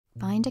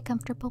Find a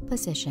comfortable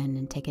position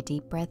and take a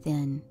deep breath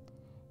in.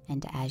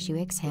 And as you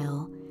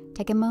exhale,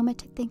 take a moment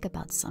to think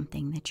about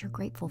something that you're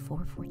grateful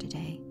for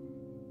today.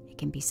 It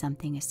can be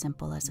something as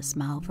simple as a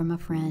smile from a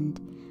friend,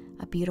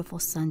 a beautiful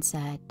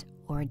sunset,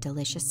 or a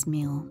delicious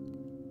meal.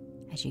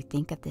 As you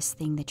think of this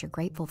thing that you're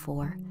grateful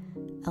for,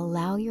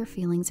 allow your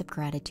feelings of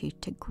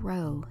gratitude to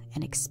grow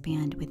and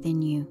expand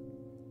within you.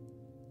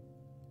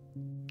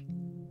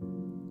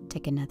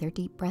 Take another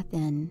deep breath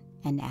in,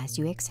 and as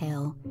you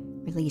exhale,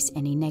 release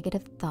any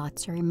negative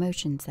thoughts or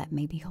emotions that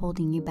may be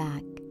holding you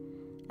back.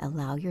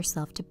 Allow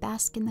yourself to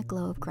bask in the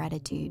glow of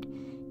gratitude,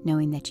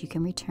 knowing that you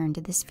can return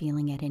to this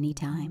feeling at any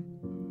time.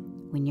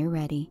 When you're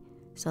ready,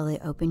 slowly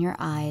open your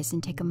eyes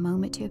and take a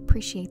moment to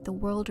appreciate the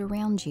world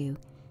around you,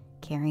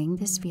 carrying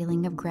this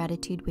feeling of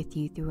gratitude with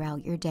you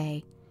throughout your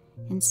day,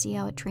 and see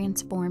how it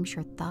transforms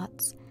your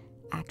thoughts,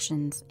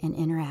 actions, and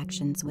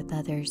interactions with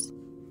others.